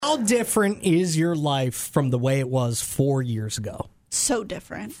How different is your life from the way it was 4 years ago? So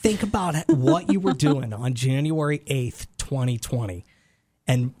different. Think about what you were doing on January 8th, 2020,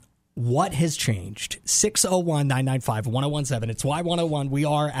 and what has changed. 601-995-1017. It's Y101. We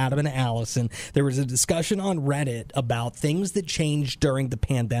are Adam and Allison. There was a discussion on Reddit about things that changed during the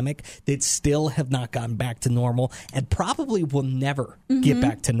pandemic that still have not gotten back to normal and probably will never get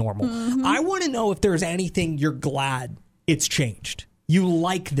back to normal. I want to know if there's anything you're glad it's changed. You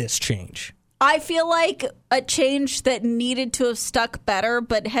like this change. I feel like a change that needed to have stuck better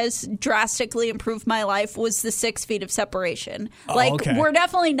but has drastically improved my life was the 6 feet of separation. We're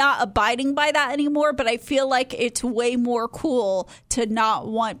definitely not abiding by that anymore, but I feel like it's way more cool to not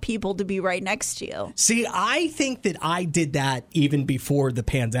want people to be right next to you. See, I think that I did that even before the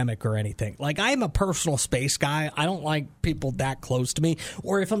pandemic or anything. Like, I am a personal space guy. I don't like people that close to me.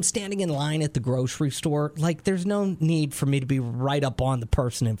 Or if I'm standing in line at the grocery store, like, there's no need for me to be right up on the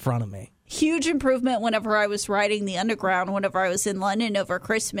person in front of me. Huge improvement whenever I was riding the Underground, whenever I was in London over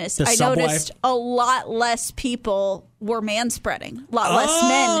Christmas. I noticed a lot less people were manspreading, a lot less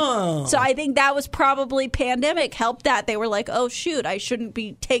men. So I think that was probably pandemic helped that. They were like, oh, shoot, I shouldn't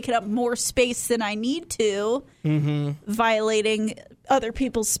be taking up more space than I need to, violating other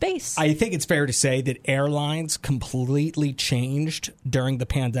people's space. I think it's fair to say that airlines completely changed during the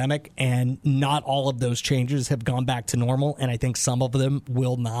pandemic, and not all of those changes have gone back to normal, and I think some of them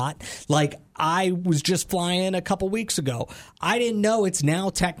will not. Like, I was just flying a couple weeks ago. I didn't know it's now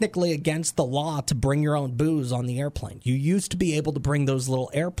technically against the law to bring your own booze on the airplane. You used to be able to bring those little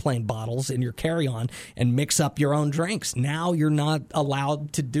airplane bottles in your carry-on and mix up your own drinks. Now you're not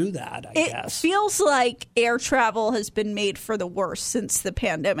allowed to do that, I guess. It feels like air travel has been made for the worse since the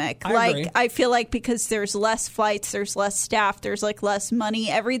pandemic. I agree. I feel like because there's less flights, there's less staff, there's like less money,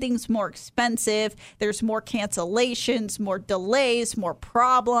 everything's more expensive, there's more cancellations, more delays, more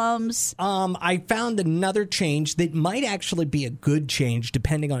problems. I found another change that might actually be a good change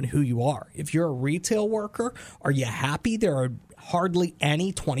depending on who you are. If you're a retail worker, are you happy there are hardly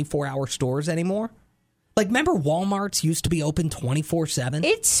any 24-hour stores anymore? Like, remember Walmart's used to be open 24/7?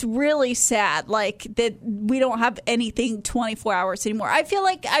 It's really sad, like, that we don't have anything 24 hours anymore. I feel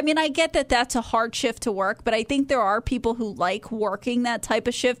like, I mean, I get that that's a hard shift to work, but I think there are people who like working that type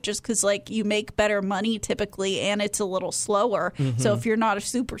of shift just because, like, you make better money typically and it's a little slower. So if you're not a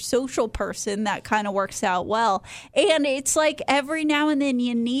super social person, that kind of works out well. And it's like every now and then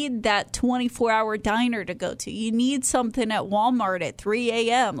you need that 24-hour diner to go to. You need something at Walmart at 3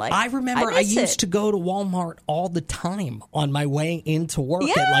 a.m. Like, I remember I used to go to Walmart all the time on my way into work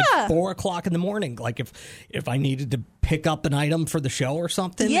at like 4 o'clock in the morning. Like if I needed to pick up an item for the show or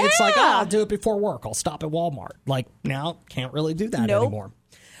something, it's like, oh, I'll do it before work. I'll stop at Walmart. Like, now can't really do that anymore.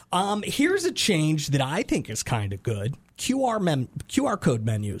 Here's a change that I think is kind of good. QR code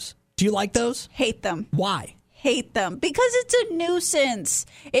menus. Do you like those? Hate them. Why? Hate them because it's a nuisance.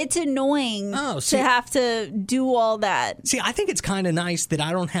 It's annoying to have to do all that. See, I think it's kind of nice that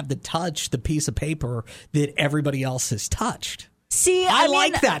I don't have to touch the piece of paper that everybody else has touched. See, I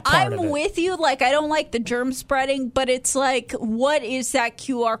like that part of it. I'm with you. Like, I don't like the germ spreading, but it's like, what is that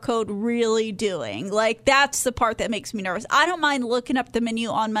QR code really doing? Like, that's the part that makes me nervous. I don't mind looking up the menu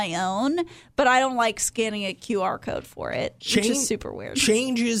on my own, but I don't like scanning a QR code for it, which is super weird.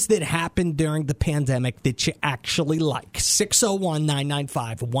 Changes that happened during the pandemic that you actually like.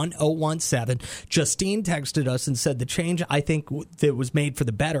 601-995-1017. Justine texted us and said the change I think that was made for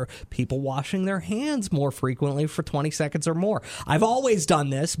the better, people washing their hands more frequently for 20 seconds or more. I've always done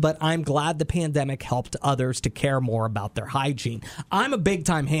this, but I'm glad the pandemic helped others to care more about their hygiene. I'm a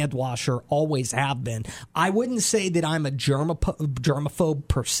big-time hand washer, always have been. I wouldn't say that I'm a germaphobe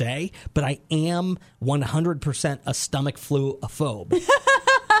per se, but I am 100% a stomach flu-aphobe.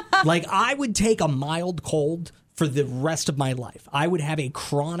 Like, I would take a mild cold for the rest of my life. I would have a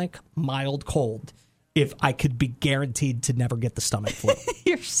chronic mild cold if I could be guaranteed to never get the stomach flu.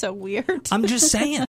 You're so weird. I'm just saying.